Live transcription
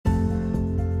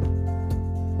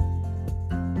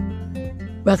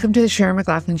Welcome to the Sharon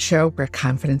McLaughlin Show, where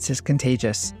confidence is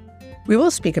contagious. We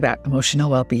will speak about emotional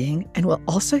well-being, and we'll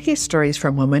also hear stories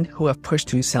from women who have pushed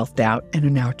through self-doubt and are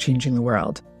now changing the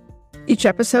world. Each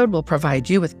episode will provide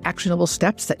you with actionable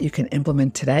steps that you can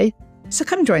implement today. So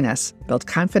come join us, build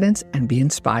confidence, and be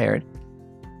inspired.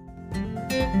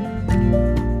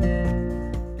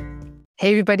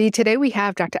 Hey, everybody. Today we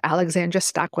have Dr. Alexandra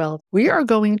Stockwell. We are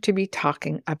going to be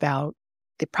talking about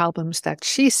the problems that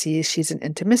she sees. She's an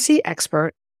intimacy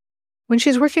expert when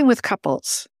she's working with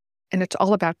couples, and it's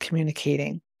all about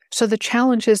communicating. So the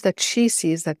challenges that she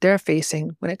sees that they're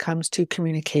facing when it comes to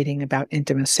communicating about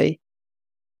intimacy.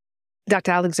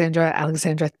 Dr.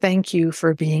 Alexandra, thank you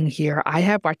for being here. I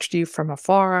have watched you from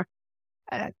afar.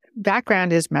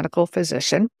 Background is medical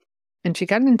physician, and she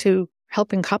got into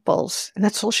helping couples, and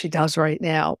that's all she does right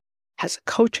now. Has a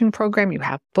coaching program, you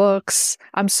have books.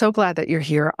 I'm so glad that you're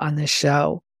here on this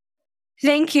show.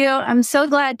 Thank you. I'm so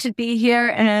glad to be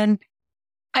here. And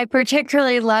I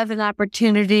particularly love an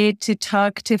opportunity to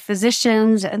talk to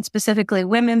physicians and specifically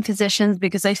women physicians,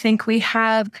 because I think we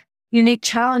have unique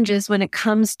challenges when it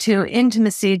comes to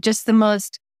intimacy. Just the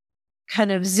most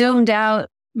kind of zoomed out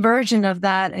version of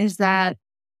that is that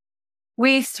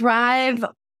we thrive,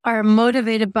 are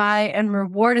motivated by and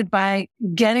rewarded by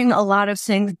getting a lot of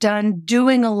things done,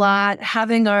 doing a lot,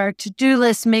 having our to-do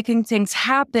list, making things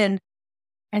happen.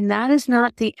 And that is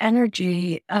not the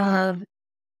energy of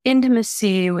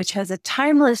intimacy, which has a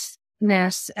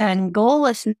timelessness and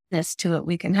goallessness to it.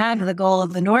 We can have the goal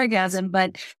of an orgasm,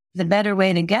 but the better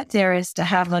way to get there is to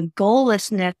have a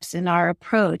goallessness in our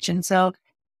approach. And so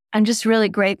I'm just really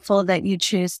grateful that you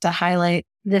choose to highlight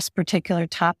this particular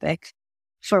topic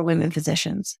for women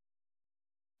physicians.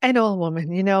 And all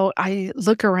women, I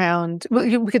look around,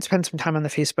 we could spend some time on the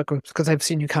Facebook groups because I've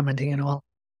seen you commenting and all.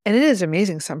 And it is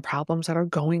amazing some problems that are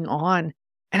going on.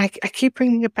 And I keep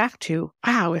bringing it back to,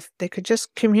 wow, if they could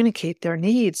just communicate their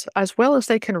needs as well as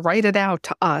they can write it out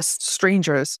to us,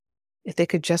 strangers, if they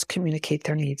could just communicate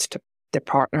their needs to their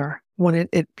partner,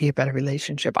 wouldn't it be a better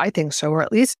relationship? I think so. Or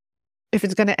at least if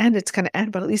it's going to end, it's going to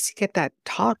end. But at least you get that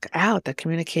talk out, that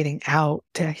communicating out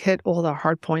to hit all the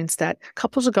hard points that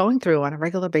couples are going through on a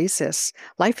regular basis.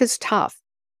 Life is tough.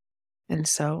 And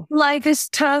so life is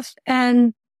tough.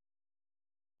 And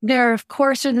there, of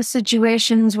course, are the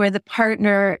situations where the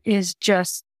partner is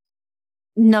just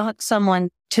not someone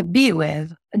to be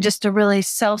with, just a really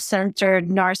self-centered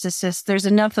narcissist. There's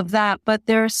enough of that. But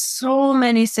there are so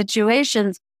many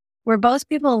situations where both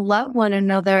people love one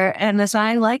another. And as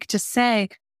I like to say,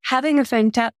 having a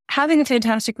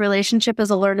fantastic relationship is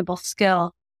a learnable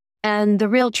skill. And the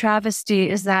real travesty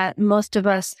is that most of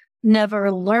us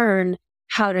never learn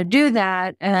how to do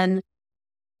that. And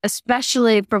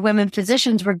especially for women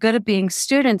physicians, we're good at being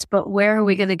students, but where are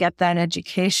we going to get that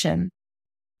education?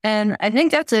 And I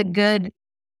think that's a good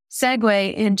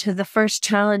segue into the first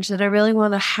challenge that I really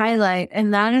want to highlight.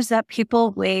 And that is that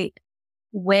people wait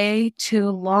way too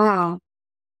long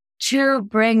to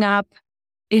bring up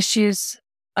issues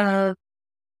of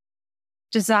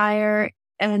desire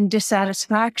and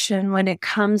dissatisfaction when it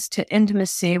comes to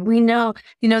intimacy. We know,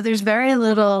 there's very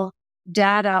little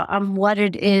data on what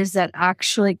it is that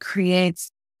actually creates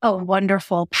a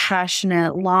wonderful,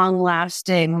 passionate,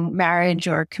 long-lasting marriage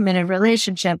or committed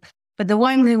relationship. But the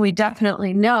one thing we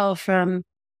definitely know from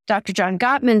Dr. John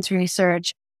Gottman's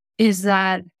research is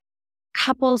that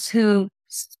couples who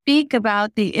speak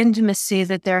about the intimacy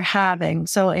that they're having.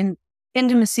 So in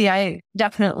intimacy, I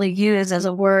definitely use as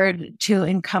a word to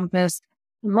encompass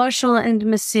emotional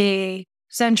intimacy,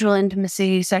 sensual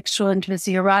intimacy, sexual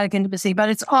intimacy, erotic intimacy, but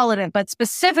it's all in it. But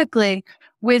specifically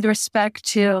with respect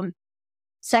to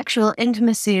sexual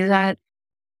intimacy, that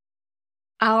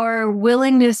our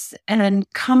willingness and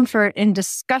comfort in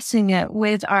discussing it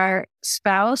with our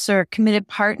spouse or committed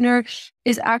partner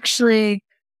is actually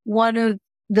one of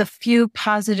the few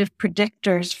positive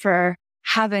predictors for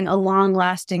having a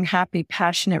long-lasting, happy,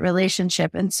 passionate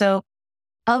relationship. And so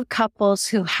of couples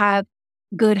who have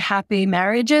good, happy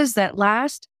marriages that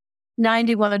last,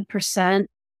 91%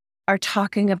 are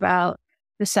talking about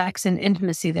the sex and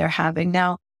intimacy they're having.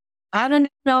 Now, I don't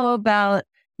know about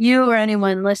you or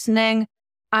anyone listening.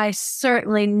 I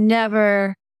certainly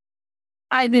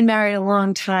I've been married a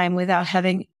long time without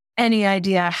having any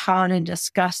idea how to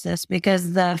discuss this,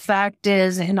 because the fact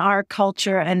is, in our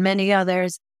culture and many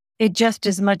others, it just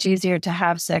is much easier to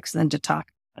have sex than to talk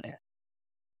about it.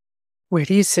 Where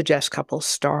do you suggest couples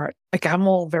start? Like, I'm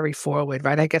all very forward,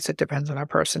 right? I guess it depends on our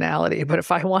personality. But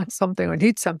if I want something or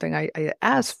need something, I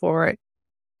ask for it.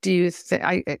 Do you think,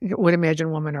 I would imagine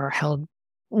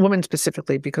women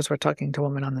specifically, because we're talking to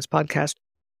women on this podcast,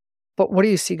 But what do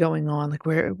you see going on? Like,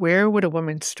 where would a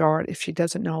woman start if she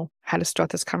doesn't know how to start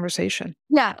this conversation?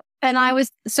 Yeah. And I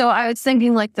was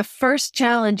thinking like the first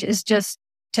challenge is just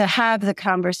to have the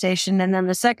conversation. And then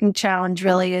the second challenge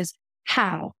really is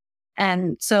how.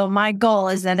 And so my goal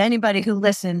is that anybody who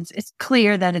listens, it's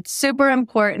clear that it's super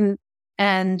important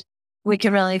and we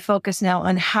can really focus now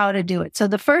on how to do it. So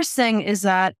the first thing is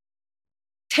that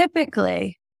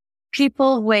typically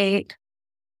people wait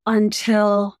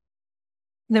until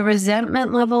the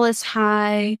resentment level is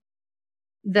high,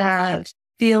 the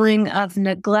feeling of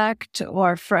neglect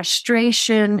or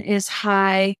frustration is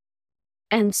high.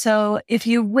 And so if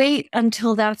you wait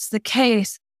until that's the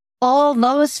case, all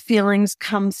those feelings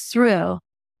come through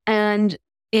and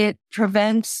it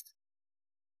prevents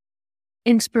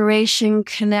inspiration,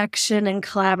 connection, and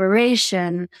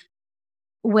collaboration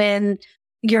when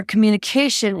your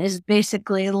communication is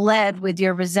basically led with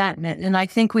your resentment. And I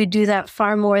think we do that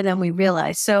far more than we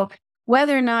realize. So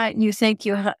whether or not you think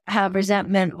you have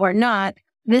resentment or not,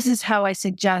 this is how I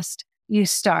suggest you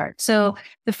start. So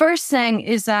the first thing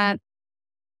is that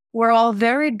we're all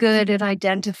very good at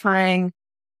identifying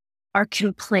our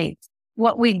complaints,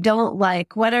 what we don't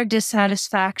like, what our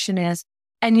dissatisfaction is.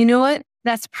 And you know what?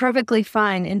 That's perfectly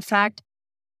fine. In fact,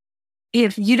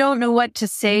 if you don't know what to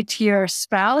say to your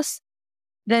spouse,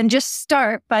 then just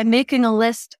start by making a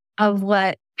list of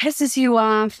what pisses you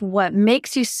off, what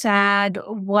makes you sad,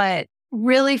 what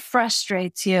really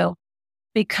frustrates you.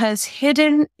 Because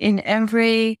hidden in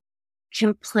every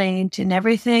complaint and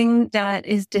everything that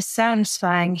is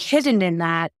dissatisfying, hidden in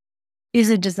that is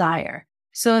a desire.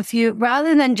 So if you,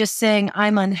 rather than just saying,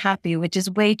 I'm unhappy, which is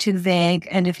way too vague,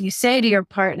 and if you say to your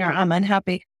partner, I'm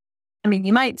unhappy, I mean,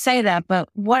 you might say that, but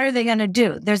what are they going to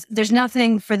do? There's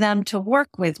nothing for them to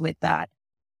work with that.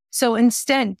 So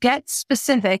instead, get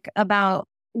specific about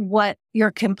what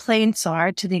your complaints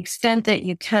are to the extent that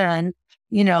you can.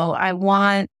 You know, I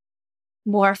want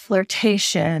more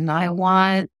flirtation. I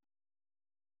want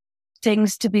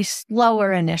things to be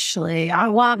slower initially. I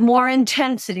want more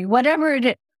intensity, whatever it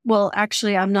is. Well,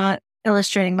 actually, I'm not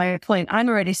illustrating my point. I'm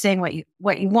already saying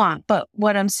what you want. But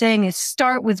what I'm saying is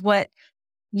start with what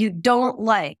you don't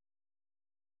like.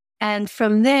 And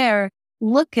from there,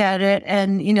 look at it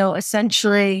and,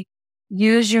 essentially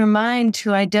use your mind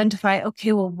to identify,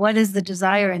 okay, well, what is the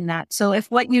desire in that? So if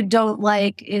what you don't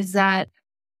like is that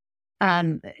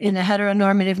in a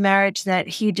heteronormative marriage that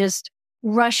he just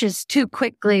rushes too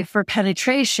quickly for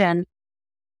penetration,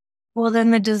 well,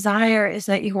 then the desire is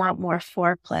that you want more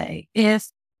foreplay. If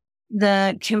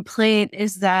the complaint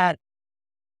is that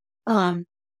you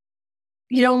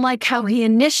don't like how he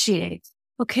initiates,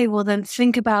 okay, well, then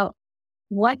think about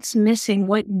what's missing.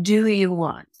 What do you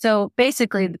want? So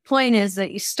basically, the point is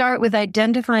that you start with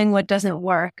identifying what doesn't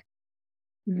work.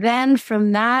 Then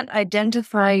from that,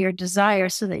 identify your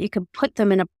desires so that you can put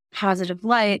them in a positive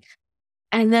light.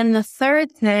 And then the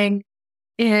third thing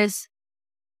is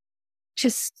to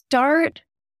start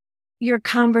your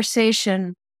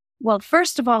conversation. Well,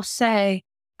 first of all, say,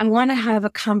 I want to have a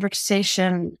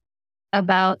conversation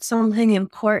about something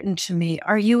important to me.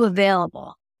 Are you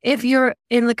available? If you're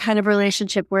in the kind of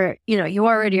relationship where, you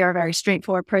already are a very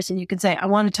straightforward person, you can say, I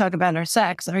want to talk about our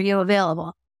sex. Are you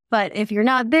available? But if you're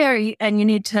not there and you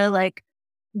need to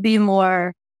be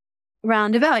more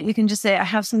roundabout, you can just say, I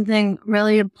have something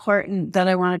really important that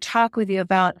I want to talk with you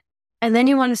about. And then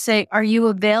you want to say, are you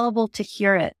available to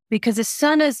hear it? Because as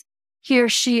soon as he or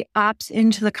she opts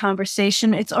into the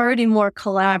conversation, it's already more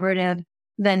collaborative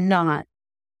than not.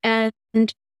 And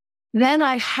then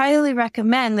I highly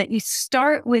recommend that you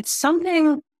start with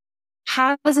something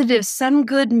positive, some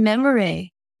good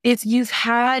memory. If you've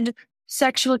had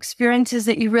sexual experiences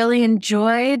that you really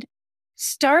enjoyed,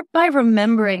 start by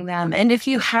remembering them. And if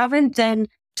you haven't, then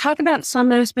talk about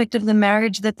some aspect of the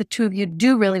marriage that the two of you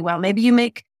do really well. Maybe you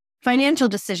make financial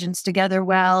decisions together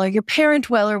well, or you parent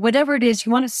well, or whatever it is.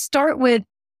 You want to start with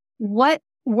what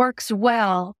works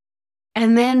well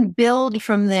and then build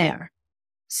from there.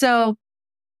 So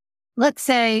let's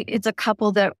say it's a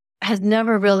couple that has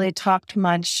never really talked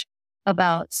much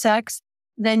about sex.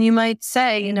 Then you might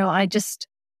say,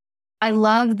 I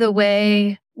love the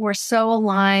way we're so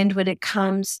aligned when it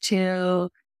comes to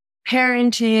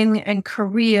parenting and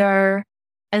career,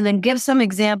 and then give some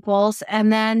examples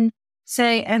and then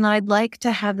say, and I'd like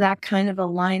to have that kind of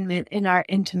alignment in our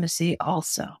intimacy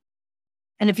also.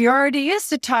 And if you're already used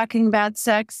to talking about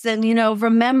sex, then,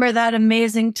 remember that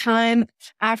amazing time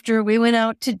after we went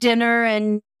out to dinner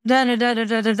and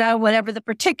whatever the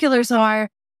particulars are.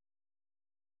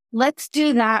 Let's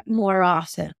do that more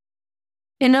often.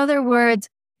 In other words,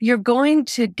 you're going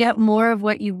to get more of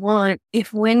what you want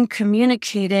if when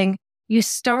communicating, you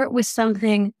start with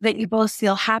something that you both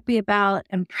feel happy about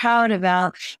and proud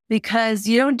about, because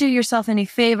you don't do yourself any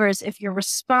favors if the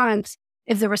response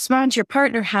your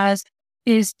partner has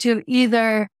is to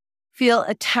either feel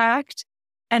attacked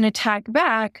and attack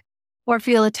back, or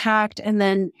feel attacked and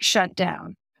then shut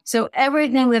down. So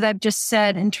everything that I've just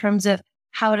said in terms of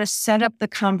how to set up the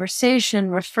conversation,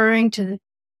 referring to the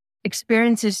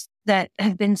experiences that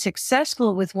have been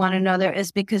successful with one another,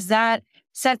 is because that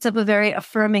sets up a very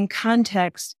affirming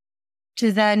context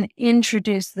to then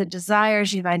introduce the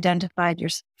desires you've identified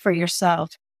for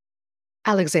yourself.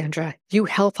 Alexandra, you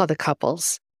help other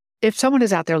couples. If someone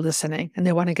is out there listening and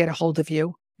they want to get a hold of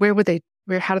you, how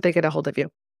do they get a hold of you?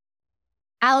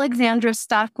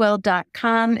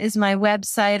 AlexandraStockwell.com is my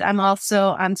website. I'm also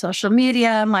on social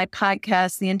media, my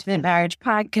podcast, the Intimate Marriage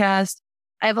Podcast.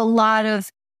 I have a lot of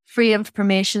free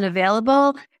information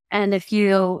available. And if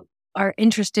you are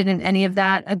interested in any of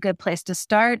that, a good place to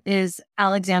start is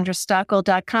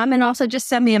AlexandraStockwell.com. And also just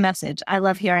send me a message. I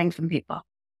love hearing from people.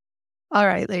 All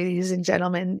right, ladies and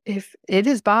gentlemen, if it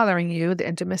is bothering you, the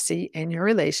intimacy in your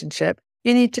relationship,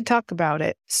 you need to talk about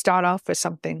it. Start off with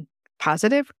something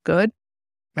positive, good,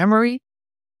 memory,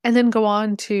 and then go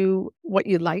on to what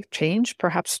you like, change,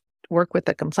 perhaps work with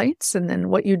the complaints, and then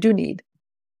what you do need.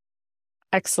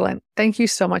 Excellent. Thank you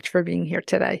so much for being here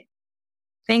today.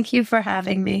 Thank you for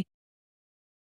having me.